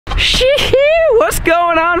What's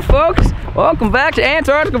going on, folks? Welcome back to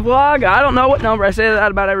Antarctica Vlog. I don't know what number, I say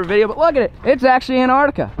that about every video, but look at it. It's actually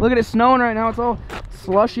Antarctica. Look at it snowing right now. It's all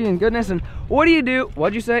slushy and goodness. And what do you do?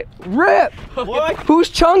 What'd you say? Rip! What?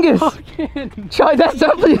 Who's Chungus? That's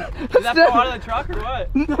definitely... Is that part of the truck or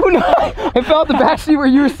what? No, I felt the backseat where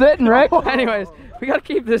you were sitting, right? Anyways, we gotta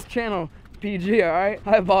keep this channel PG, all right?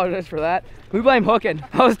 I apologize for that. We blame hooking.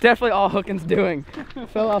 That was definitely all hooking's doing.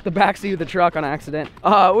 Fell out the backseat of the truck on accident.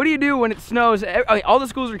 What do you do when it snows? I mean, all the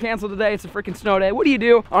schools are canceled today. It's a freaking snow day. What do you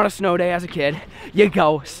do on a snow day as a kid? You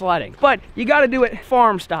go sledding. But you gotta do it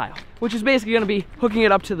farm style, which is basically gonna be hooking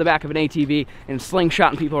it up to the back of an ATV and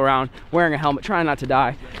slingshotting people around, wearing a helmet, trying not to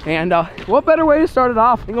die. And what better way to start it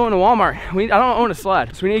off than going to Walmart? I don't own a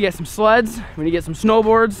sled, so we need to get some sleds, we need to get some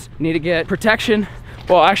snowboards, we need to get protection.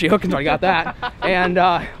 Well, actually, hooking's already got that, and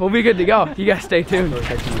we'll be good to go. You guys stay tuned. Oh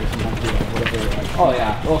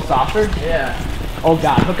yeah, a little saucer? Yeah. Oh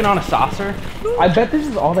god, hooking on a saucer? I bet this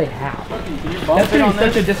is all they have. That's gonna be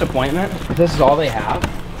such a disappointment. This is all they have.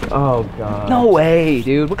 Oh god. No way,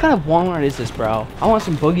 dude. What kind of Walmart is this, bro? I want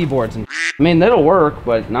some boogie boards and I mean, that'll work,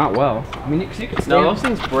 but not well. I mean, you can stand No, those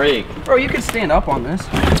things break. Bro, you can stand up on this.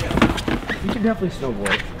 You can definitely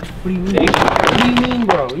snowboard. What do you mean? What do you mean,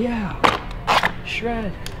 bro? Yeah.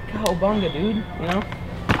 Shredded. Cowabunga, dude. You know?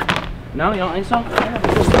 No, you don't think so? Yeah.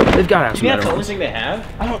 They've got to have some. That's the only thing they have?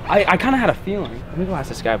 I kind of had a feeling. Let me go ask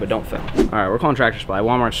this guy, but don't film. All right, we're calling Tractor Supply.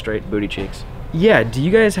 Walmart straight booty cheeks. Yeah, do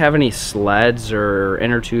you guys have any sleds or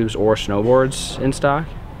inner tubes or snowboards in stock?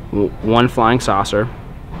 One flying saucer.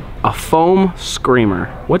 A foam screamer.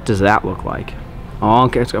 What does that look like? Oh,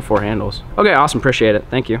 okay, it's got 4 handles. Okay, awesome, appreciate it,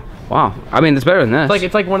 thank you. Wow, I mean, it's better than this.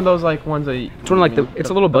 It's like one of those ones that. It's one of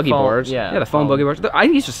it's a little buggy foam, boards. Yeah, the foam buggy boards. I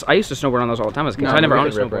used to snowboard on those all the time as a kid. No, I never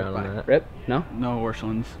owned a snowboard. on that. Rip? No? No worse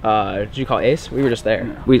ones. Did you call Ace? We were just there.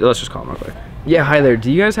 No. Let's just call him real quick. Yeah, hi there.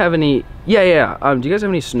 Do you guys have any? Do you guys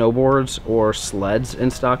have any snowboards or sleds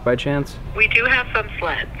in stock by chance? We do have some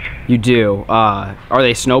sleds. You do. Are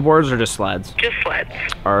they snowboards or just sleds? Just sleds.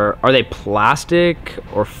 Are they plastic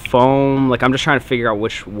or foam? Like, I'm just trying to figure out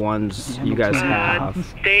which ones you guys have.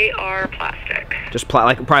 They are plastic. Just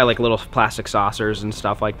probably like little plastic saucers and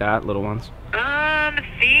stuff like that, little ones.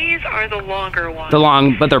 These are the longer ones.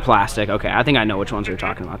 But they're plastic. Okay, I think I know which ones you're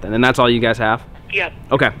talking about then. And that's all you guys have? Yep.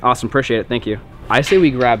 Okay, awesome. Appreciate it. Thank you. I say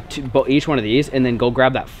we grab each one of these and then go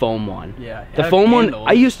grab that foam one. Yeah. The foam one.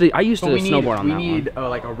 I used to snowboard on that one. We need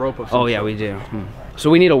like a rope of some sort. Yeah, we do. So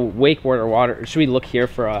we need a wakeboard or water. Should we look here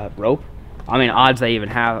for a rope? I mean, odds they even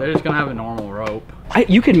have. They're just gonna have a normal rope.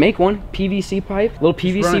 You could make one PVC pipe, little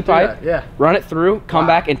PVC pipe. Yeah. Run it through, come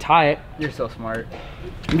back and tie it. You're so smart.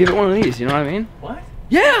 And give it one of these. You know what I mean? What?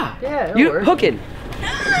 Yeah. Yeah. You hook it.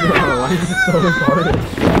 Why is it so retarded?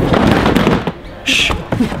 Shh.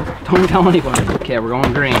 Don't tell anybody. Okay, we're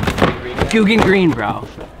going green. Guggen green, bro.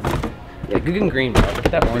 Yeah, Guggen green, bro.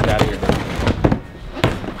 Get that orange out of here.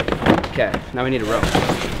 Okay, now we need a rope.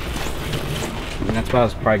 And that's about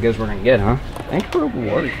as probably good as we're gonna get, huh? I think rope will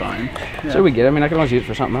work fine. Yeah. So we get it. I mean, I can always use it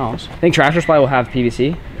for something else. I think Tractor Supply will have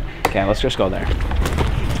PVC. Okay, let's just go there.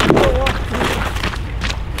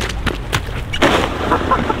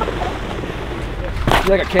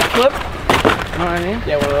 Like a kickflip? You know what I mean?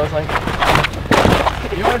 Yeah, one of those like.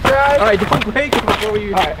 You wanna try? Alright, don't break it before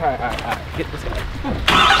you. Alright. Get this guy.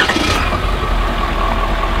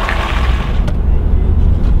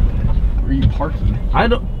 Where are you parking?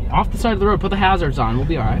 Off the side of the road, put the hazards on, we'll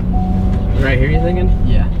be alright. Right here, you thinking?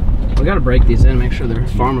 Yeah. We gotta break these in, make sure they're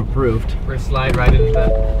farm approved. We're gonna slide right into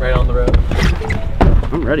right on the road.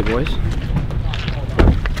 I'm ready, boys.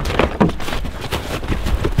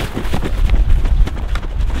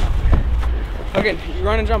 Okay, you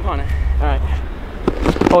run and jump on it. Alright.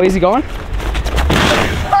 Oh, is he going?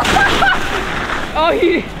 Oh,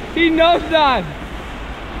 he nose dived.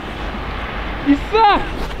 You suck.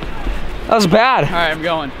 That was bad. All right, I'm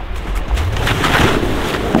going.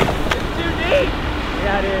 It's too deep.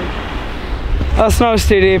 Yeah, it is. That snow's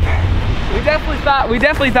too deep. We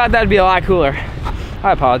definitely thought that'd be a lot cooler.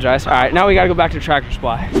 I apologize. All right, now we gotta go back to Tractor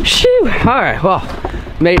Supply. Shoo. All right, well,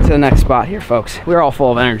 made it to the next spot here, folks. We're all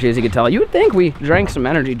full of energy, as you can tell. You would think we drank some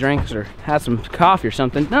energy drinks or had some coffee or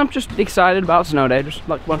something. No, I'm just excited about snow day, just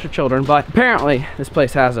like a bunch of children. But apparently, this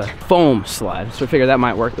place has a foam sled, so I figured that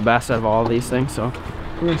might work the best out of all of these things. So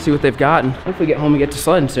we're gonna see what they've got, and hopefully get home and get to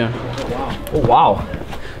sledding soon. Oh, wow. Oh, wow.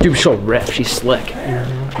 Dude, she'll rip. She's slick. You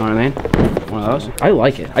know what I mean? One of those. I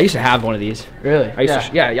like it. I used to have one of these. Really? I used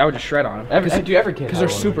to, yeah, I would just shred on them. Every kid. Because they're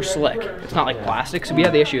super slick. It's not like plastic. So we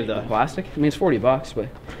had the issue of the plastic. I mean, it's $40, but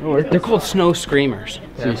they're called snow screamers.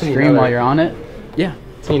 So you scream while you're on it? Yeah.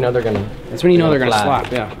 So you know they're gonna. That's when you know they're gonna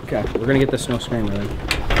slap. Yeah. Okay. We're gonna get the snow screamer then.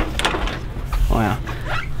 Oh yeah.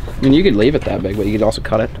 I mean, you could leave it that big, but you could also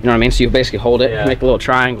cut it. You know what I mean? So you basically hold it, make a little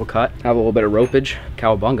triangle cut, have a little bit of ropage,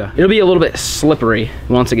 cowabunga. It'll be a little bit slippery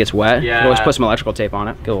once it gets wet. Yeah. You always put some electrical tape on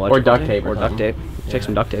it. Or duct tape. Or duct tape. Take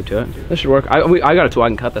some duct tape to it. This should work. I got a tool I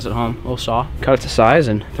can cut this at home. A little saw. Cut it to size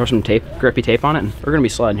and throw some tape, grippy tape on it, and we're gonna be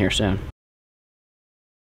sledding here soon.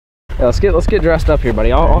 Yeah, let's get dressed up here,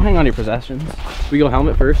 buddy. I'll hang on to your possessions. We go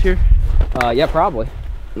helmet first here? Yeah, probably.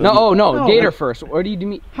 No, no, gator first. Or do you do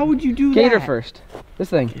me? How would you do gator that? first. This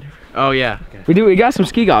thing. Oh yeah. Okay. We got some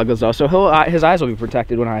ski goggles though, so his eyes will be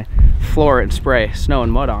protected when I floor it and spray snow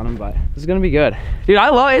and mud on him. But this is gonna be good, dude. I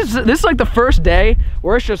love it. This is like the first day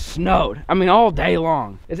where it's just snowed. I mean, all day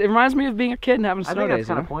long. It reminds me of being a kid and having snow days. I think that's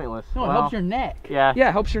kind of pointless. No, it helps your neck. Yeah. Yeah,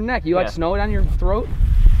 it helps your neck. You like snow down your throat?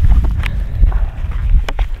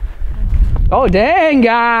 Oh dang,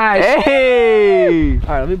 guys! Hey! All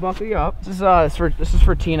right, let me buckle you up. This is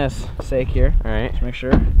for Tina's sake here. All right. Just make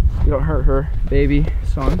sure you don't hurt her baby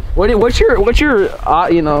son. What's your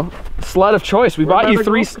you know, sled of choice? We bought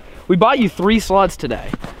you three sleds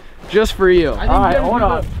today, just for you. All right, hold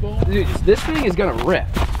on, dude. This thing is gonna rip.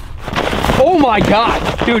 Oh my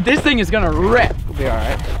god, dude! This thing is gonna rip. We'll be all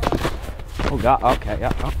right. Oh god. Okay.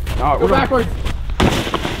 Yeah. Oh, Go backwards.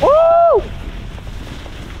 Woo!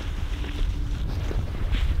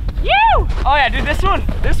 Oh yeah, dude, this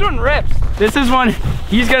one rips. This is one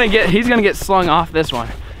he's gonna get slung off. This one.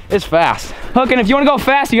 It's fast. Hook, and if you want to go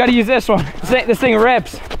fast, you got to use this one. This thing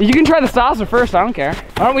rips. You can try the salsa first. I don't care.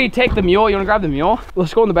 Why don't we take the mule? You want to grab the mule?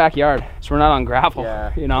 Let's go in the backyard, so we're not on gravel.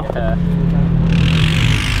 Yeah. You know. Yeah.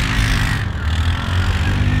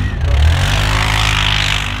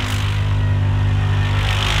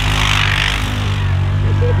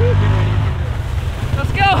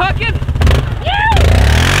 Let's go, Hookin'.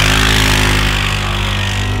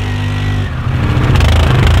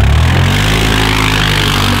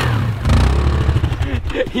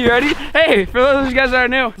 You ready? Hey, for those of you guys that are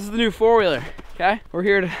new, this is the new four-wheeler. Okay, we're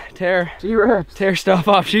here to tear stuff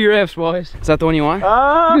off. She-rips, boys. Is that the one you want?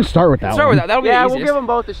 You can start with that. Start with that. That'll be the easiest. We'll give them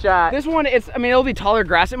both a shot. This one, I mean, it'll be taller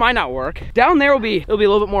grass. It might not work. Down there it'll be a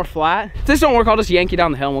little bit more flat. If this don't work, I'll just yank you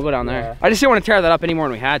down the hill and we'll go down there. I just didn't want to tear that up any more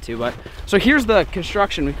than we had to. But so here's the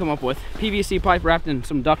construction we've come up with: PVC pipe wrapped in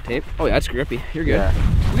some duct tape. Oh yeah, that's grippy. You're good.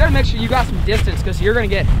 Yeah. We gotta make sure you got some distance because you're gonna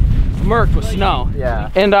get murked with snow. Yeah.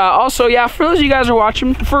 And also, yeah, for those of you guys who are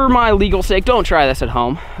watching, for my legal sake, don't try this at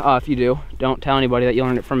home. If you do, don't tell anybody that you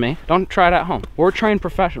learned it from me. Don't try it at home. We're trained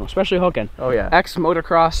professionals, especially hooking. Oh yeah.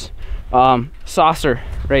 Ex-motocross saucer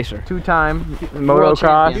racer. Two-time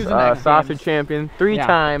motocross saucer champion.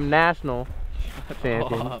 Three-time national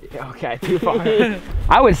champion. Okay, too far.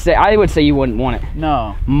 I would say you wouldn't want it.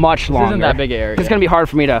 No. Much longer. This isn't that big an area. It's gonna be hard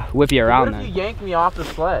for me to whip you around. What if you yank me off the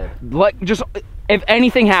sled? Like, just if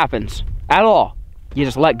anything happens at all, you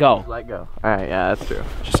just let go. Just let go. All right, yeah, that's true.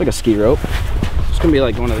 Just like a ski rope. It's gonna be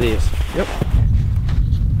like one of these. Yep.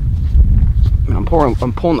 I'm pulling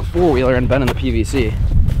the four-wheeler and bending the PVC.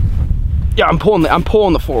 Yeah, I'm pulling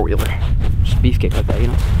the four-wheeler. Just beefcake like that, you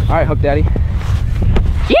know. All right, Hook Daddy.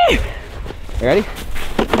 Yeah. You ready?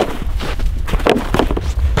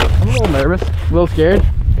 I'm a little nervous, a little scared.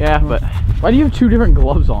 Yeah, but why do you have two different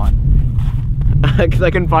gloves on? Because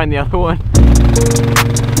I couldn't find the other one.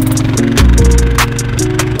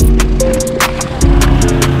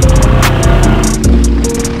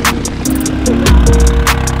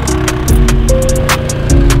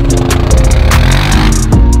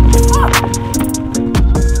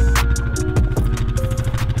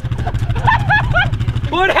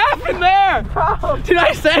 What happened there? Dude,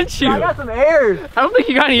 I sent you. I got some air. I don't think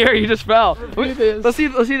you got any air. You just fell. Let's see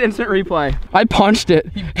the instant replay. I punched it.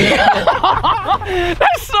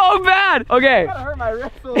 That's so bad. Okay. That hurt my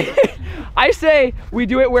wrist a little. I say we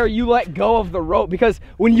do it where you let go of the rope, because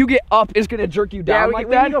when you get up, it's gonna jerk you down like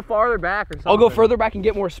that. We can go farther back or something. I'll go further back and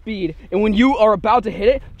get more speed. And when you are about to hit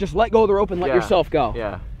it, just let go of the rope and let yourself go.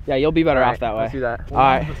 Yeah. Yeah, you'll be better off that way. Let's do that. All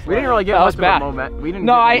right. We didn't really get much of a moment. We didn't.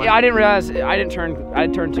 No, I didn't realize. I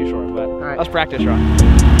turned too short. But let's practice run.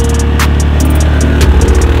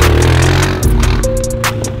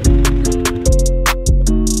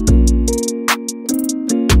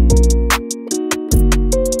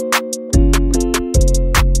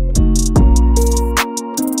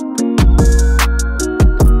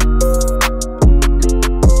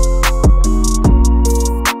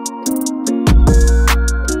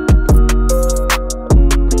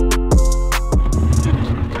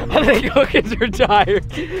 I think Hookins are tired.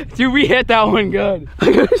 Dude, we hit that one good.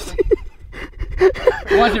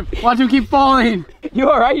 Watch him keep falling. You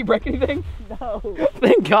alright? You break anything? No.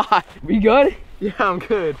 Thank God. We good? Yeah, I'm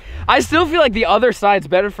good. I still feel like the other side's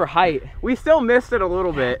better for height. We still missed it a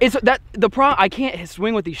little bit. It's that the problem. I can't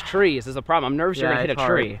swing with these trees is the problem. I'm nervous you're gonna hit a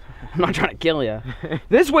tree. I'm not trying to kill you.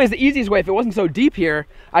 This way is the easiest way. If it wasn't so deep here,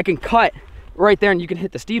 I can cut right there and you can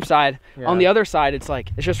hit the steep side. Yeah. On the other side, it's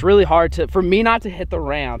like, it's just really hard for me not to hit the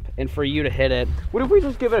ramp and for you to hit it. What if we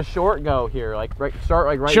just give it a short go here? Like start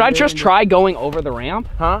like right Should I just try going over the ramp?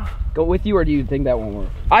 Huh? Go with you, or do you think that won't work?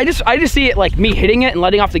 I just see it like me hitting it and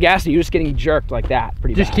letting off the gas and you just getting jerked like that.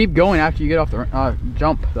 Pretty Just bad. keep going after you get off the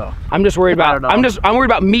jump though. I'm just worried about I'm worried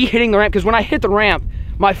about me hitting the ramp, because when I hit the ramp,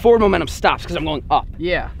 my forward momentum stops because I'm going up.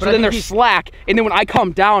 Yeah. So then there's slack, and then when I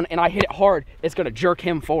come down and I hit it hard, it's gonna jerk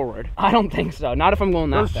him forward. I don't think so. Not if I'm going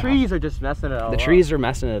that fast. Those trees are just messing it all up. The trees are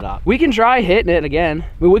messing it up. We can try hitting it again.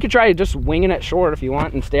 I mean, we could try just winging it short if you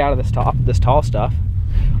want and stay out of this tall stuff.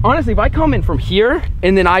 Honestly, if I come in from here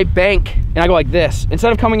and then I bank and I go like this,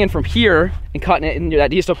 instead of coming in from here and cutting it and do that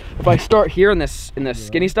deep stuff, if I start here in this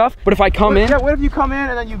skinny stuff, but if I come in, yeah, what if you come in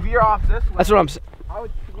and then you veer off this way? That's what I'm saying. I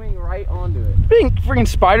would swing right onto it. Being freaking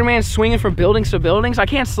Spider-Man swinging from buildings to buildings, I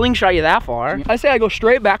can't slingshot you that far. I say I go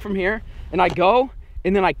straight back from here and I go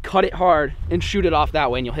and then I cut it hard and shoot it off that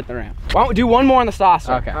way and you'll hit the ramp. Why don't we do one more on the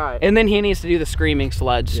saucer? Okay. All right. And then he needs to do the screaming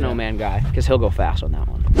sled snowman guy, because he'll go fast on that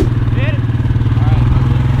one. Hit it.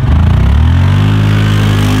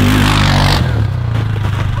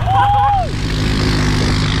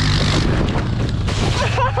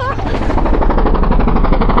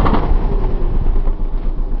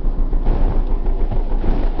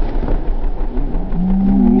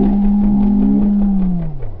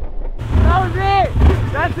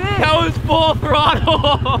 That was full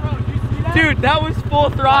throttle. Dude, that was full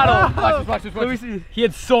throttle. Watch this. Let me see. He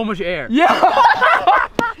had so much air. Yeah.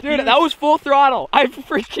 Dude, that was full throttle. I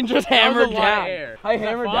freaking just hammered down. I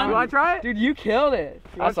hammered down. You want to try it? Dude, you killed it.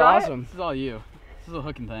 That's try it? awesome. This is all you. This is a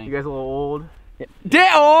hooking thing. You guys a little old.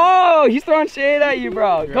 Oh, he's throwing shade at you,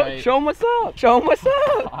 bro. Right. Show him what's up. Show him what's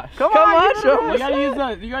up. Gosh. Come on, show him You what's gotta up. use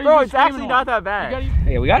that. You gotta Bro, use it's the actually screaming not one. that bad.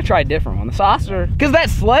 Yeah, we gotta try a different one. The saucer, because that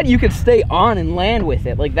sled you could stay on and land with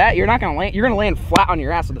it like that. You're not gonna land. You're gonna land flat on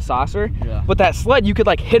your ass with the saucer. Yeah. But that sled, you could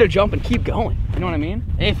like hit a jump and keep going. You know what I mean?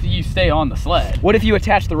 If you stay on the sled, What if you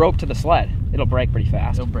attach the rope to the sled? It'll break pretty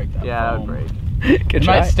fast. it'll break that. Yeah, that foam. would break. Good It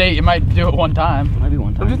try. might stay. It might do it one time. Maybe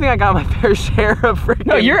one I'm time. just thinking I got my fair share of freaking.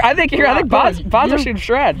 No, I think Bonzo should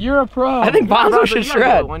shred. You're a pro. I think Bonzo should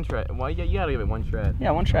shred. One shred. Well, you gotta give it one shred. Yeah,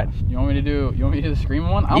 one shred. You want me to do the screaming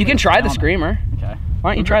one? I don't You can think try it's the down screamer. there. Okay. Why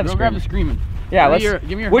don't you try the Go grab screamer? the screaming. Yeah, Give let's.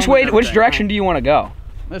 me your Which helmet and which everything. direction do you want to go?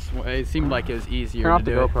 This way. It seemed like it was easier Turn off to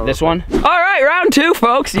the do it. GoPro. This one? All right, round two,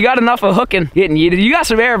 folks. You got enough of hooking, getting yeeted. You got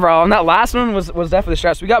some air, bro. And that last one was definitely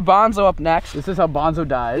stressed. We got Bonzo up next. This is how Bonzo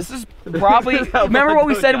dies. This is probably, how remember what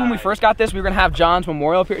we Bonzo said when we dies. first got this? We were gonna have John's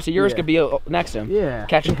memorial up here, so yours Yeah. could be next to him. Yeah.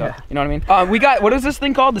 Catch and cook. You know what I mean? We got, what is this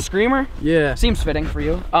thing called? The screamer? Yeah. Seems fitting for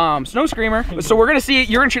you. Snow screamer. So we're gonna see,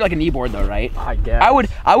 you're gonna treat like a knee board though, right? I guess.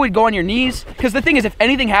 I would go on your knees, because the thing is, if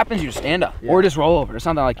anything happens, you just stand up or just roll over or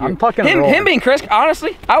something like you. I'm fucking him rolling. being Chris.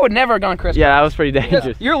 Honestly, I would never have gone Chris. Yeah, that was pretty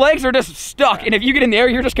dangerous. Your legs are just stuck, and if you get in the air,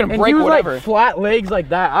 you're just gonna And break he was whatever. like flat legs like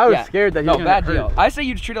that. I was Yeah. scared that he No, was gonna bad hurt. deal. I say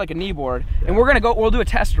you just treat it like a knee board, and we'll do a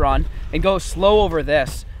test run and go slow over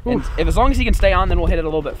this. And as long as he can stay on, then we'll hit it a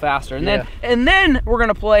little bit faster. And then we're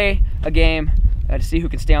gonna play a game to see who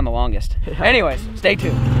can stay on the longest. Anyways, stay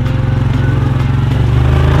tuned.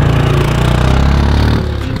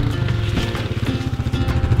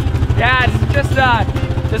 Yeah, it's just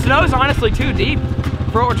the snow's honestly too deep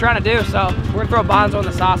for what we're trying to do. So we're gonna throw Bonzo on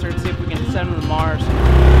the saucer and see if we can send him to Mars.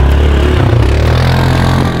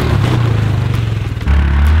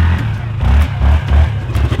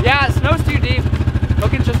 Yeah, snow's too deep.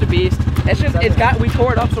 Hooking's just a beast. We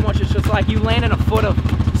tore it up so much, it's just like you land in a foot of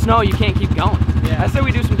snow, you can't keep going. Yeah. I say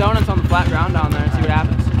we do some donuts on the flat ground down there and see what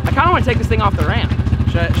happens. I kinda wanna take this thing off the ramp.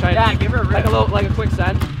 Should I Yeah, give her a rip. like a quick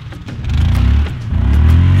send?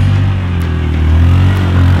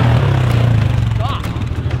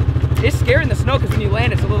 It's scary in the snow because when you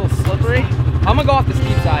land, it's a little slippery. I'm gonna go off the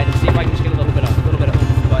steep side and see if I can just get a little bit of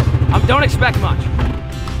oomph, but don't expect much.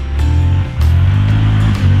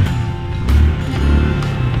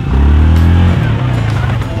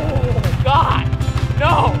 Oh God,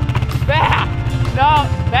 no,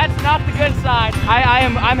 that's not the good side.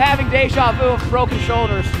 I'm having deja vu of broken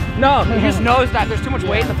shoulders. No, you just nose dive. There's too much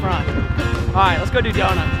weight in the front. All right, let's go do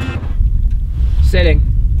donuts. Sitting.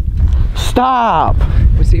 Stop.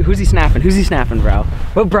 Who's he snapping? Who's he snapping, bro?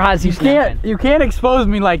 What bras you snapping? You can't expose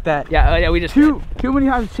me like that. Yeah, we just Too many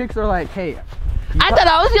times chicks are like, hey, I thought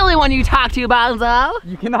I was the only one you talked to, Bonzo.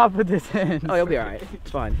 You cannot put this in. Oh, you'll be all right.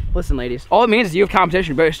 It's fine. Listen, ladies. All it means is you have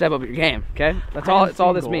competition. You better step up your game, okay? That's all. That's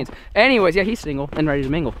all this means. Anyways, yeah, he's single and ready to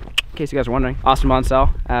mingle. In case you guys are wondering, Austin Bonsell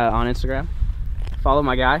on Instagram. Follow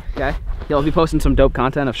my guy, okay? He'll be posting some dope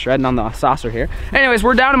content of shredding on the saucer here. Anyways,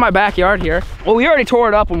 we're down in my backyard here. Well, we already tore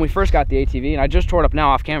it up when we first got the ATV, and I just tore it up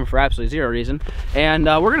now off camera for absolutely zero reason. And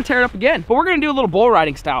we're gonna tear it up again, but we're gonna do a little bull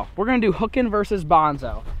riding style. We're gonna do hooking versus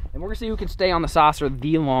Bonzo. And we're gonna see who can stay on the saucer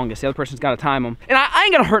the longest. The other person's gotta time them. And I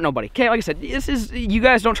ain't gonna hurt nobody, okay? Like I said, you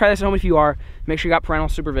guys don't try this at home if you are. Make sure you got parental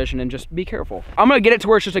supervision and just be careful. I'm gonna get it to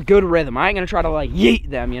where it's just a good rhythm. I ain't gonna try to like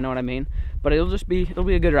yeet them, you know what I mean? But it'll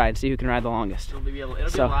be a good ride. See who can ride the longest. It'll be a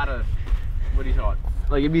lot of, what do you call it?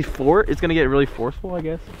 Like it's gonna get really forceful, I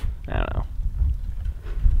guess. I don't know.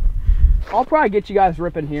 I'll probably get you guys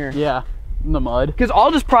ripping here. Yeah, in the mud. Cause I'll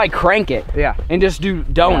just probably crank it. Yeah. And just do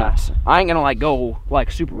donuts. Yeah. I ain't gonna like go like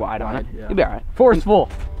super wide on it. Yeah. You'll be all right. Forceful.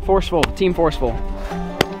 Forceful. Team forceful.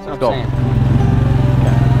 That's what I'm saying. Okay,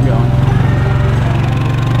 I'm going.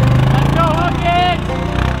 Let's go, hook it!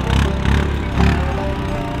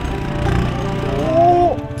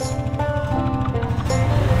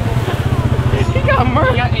 He got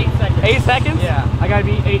murked. You got 8 seconds. 8 seconds? Yeah, I gotta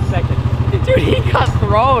be 8 seconds. Dude, he got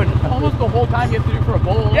thrown. Almost the whole time you have to do for a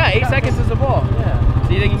bowl. Yeah, 8 seconds is a bull. Yeah.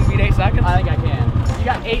 So you think you can beat 8 seconds? I think I can. You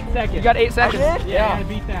got 8 seconds. You got 8 seconds? I did? Yeah, I gotta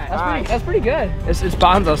beat that. That's pretty good. It's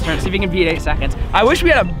Bonzo's turn. See if he can beat 8 seconds. I wish we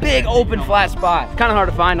had a big open flat spot. It's kind of hard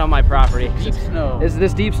to find on my property. Deep snow.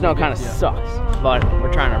 This deep snow kind of sucks, but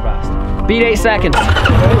we're trying our best. Beat 8 seconds.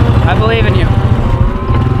 I believe in you.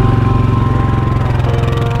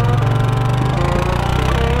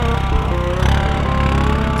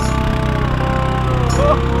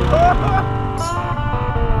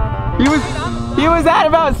 He was at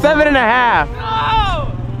about 7.5. No!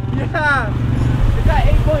 Yeah. It's at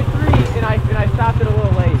 8.3 and I stopped it a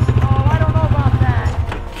little late. Oh, I don't know about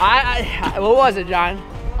that. What was it, John?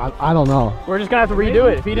 I don't know. We're just gonna have to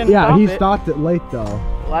redo it. If he didn't Yeah, stop he it, stopped it late though.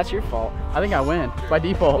 Well, that's your fault. I think I win by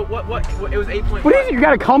default. What? It was 8.5. What is it? You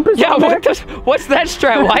got a compass? Yeah, on there? what's that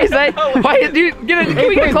strat? Why is that? Why do you can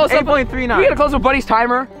we get a close up? 8.39. Can we get a close up Buddy's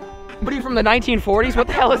timer? Buddy from the 1940s? What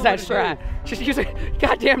the hell is that strat? Just use a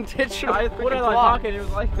goddamn digital. What am I talking? It was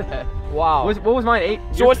like that. Wow. What was mine? 8?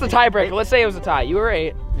 So what's the tiebreaker? Let's say it was a tie. You were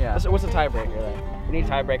 8. Yeah. What's the tiebreaker then? We need a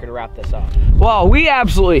tiebreaker to wrap this up. Well, we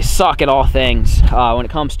absolutely suck at all things when it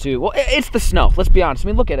comes to, well, it's the snow. Let's be honest. I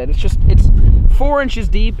mean, look at it. It's 4 inches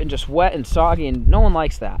deep and just wet and soggy, and no one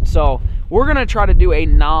likes that. So we're gonna try to do a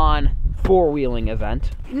non-four-wheeling event.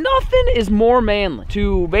 Nothing is more manly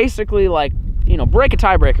to basically like, you know, break a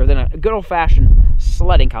tiebreaker than a good old-fashioned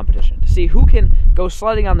sledding competition to see who can go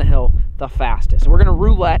sledding on the hill the fastest. And we're gonna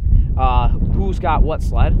roulette who's got what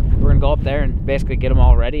sled. We're gonna go up there and basically get them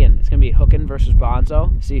all ready, and it's gonna be hooking versus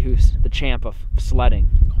Bonzo. See who's the champ of sledding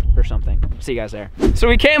or something. See you guys there. So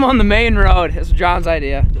we came on the main road. It's John's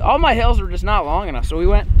idea. All my hills were just not long enough, so we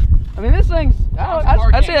went. I mean, this thing's.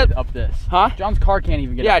 I'd say it up this. Huh? John's car can't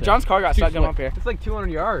even get. Yeah, up John's this. car got stuck up here. It's like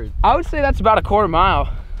 200 yards. I would say that's about a quarter mile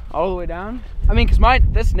all the way down. I mean, cause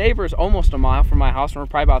this neighbor is almost a mile from my house, and we're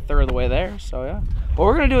probably about a third of the way there. So yeah. Well,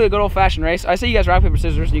 we're gonna do a good old-fashioned race. I say you guys rock paper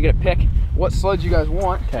scissors, and you get to pick what sleds you guys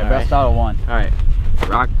want. Okay, best out of one. All right.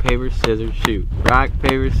 Rock, paper, scissors, shoot. Rock,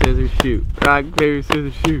 paper, scissors, shoot. Rock, paper,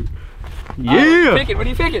 scissors, shoot. Yeah. Picking. What are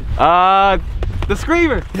you picking? The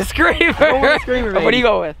Screamer. The Screamer. Go with the Screamer, What do you baby.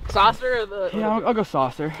 go with? Saucer or the? Yeah, I'll go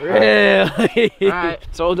saucer. Really? All right.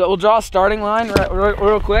 So we'll draw a starting line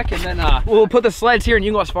real quick, and then we'll put the sleds here, and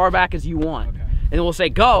you can go as far back as you want. Okay. And then we'll say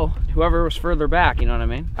go, whoever was further back, you know what I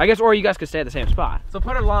mean? I guess, or you guys could stay at the same spot. So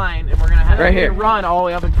put a line, and we're gonna have Right here. run all the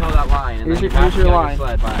way up until that line. And Here's then your line.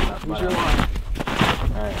 Here's your line.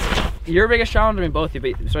 All right. Your biggest challenge, I mean, both of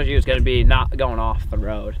you, especially you, is gonna be not going off the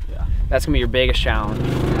road. Yeah. That's gonna be your biggest challenge.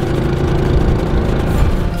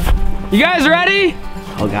 You guys ready?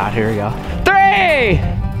 Oh God, here we go. 3,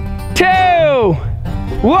 2,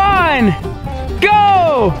 1,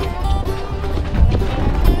 go!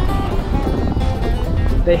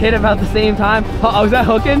 They hit about the same time. Oh, is that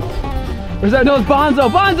hooking? Or is that, no, it's Bonzo.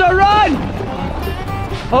 Bonzo, run!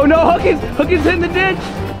 Oh no, Hookins in the ditch.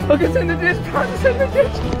 Hookins in the ditch, Bonzo's in the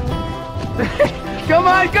ditch. Come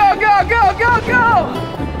on, go, go, go, go, go!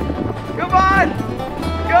 Come on!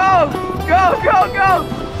 Go, go, go, go!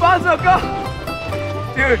 Bonzo, go!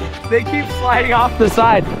 Dude, they keep sliding off the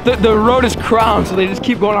side. The road is crowned, so they just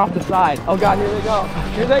keep going off the side. Oh God, here they go.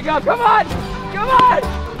 Here they go, come on! Come on!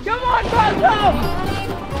 Come on, Bonzo!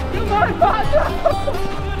 Come on, Bonzo!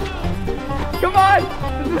 Come on!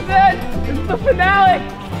 This is it! This is the finale!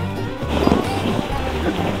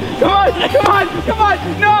 Come on! Come on! Come on!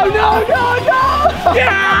 No! No! No! No!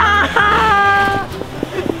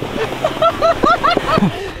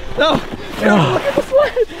 Look at the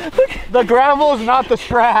sled. Look. The gravel is not the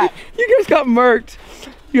strat. You guys got murked.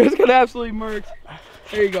 You guys got absolutely murked.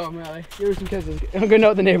 There you go, Mally. Give her some kisses. I'm gonna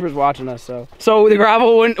know the neighbors watching us. So the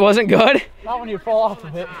gravel wasn't good. Not when you fall off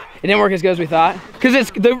of it. It didn't work as good as we thought.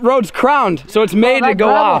 Cause the road's crowned, so it's made to go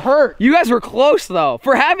off. Hurt. You guys were close though.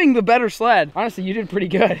 For having the better sled, honestly, you did pretty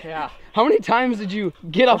good. Yeah. How many times did you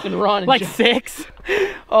get up and run? And like 6.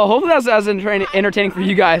 Oh, hopefully that's as entertaining for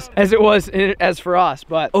you guys as it was as for us.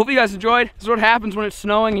 But hope you guys enjoyed. This is what happens when it's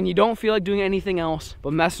snowing and you don't feel like doing anything else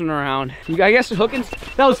but messing around. I guess Hookins.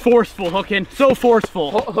 That was forceful, Hookin. So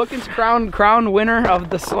forceful. Hookins crown winner of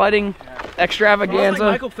the sledding extravaganza.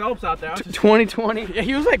 Like Michael Phelps out there. 2020. Yeah,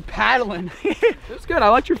 he was like paddling. It was good. I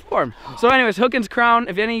liked your form. So anyways, Hookins crown.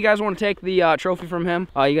 If any of you guys want to take the trophy from him,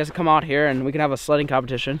 you guys can come out here and we can have a sledding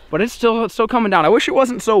competition. But it's still coming down. I wish it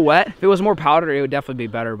wasn't so wet. If it was more powdery, it would definitely be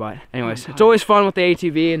better. But anyways, it's always fun with the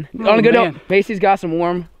ATV. And on a good note, Basie's got some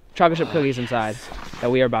warm chocolate chip cookies inside that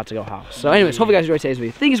we are about to go house. So anyways, hope you guys enjoyed today's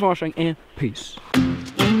video. Thank you so much for watching and peace.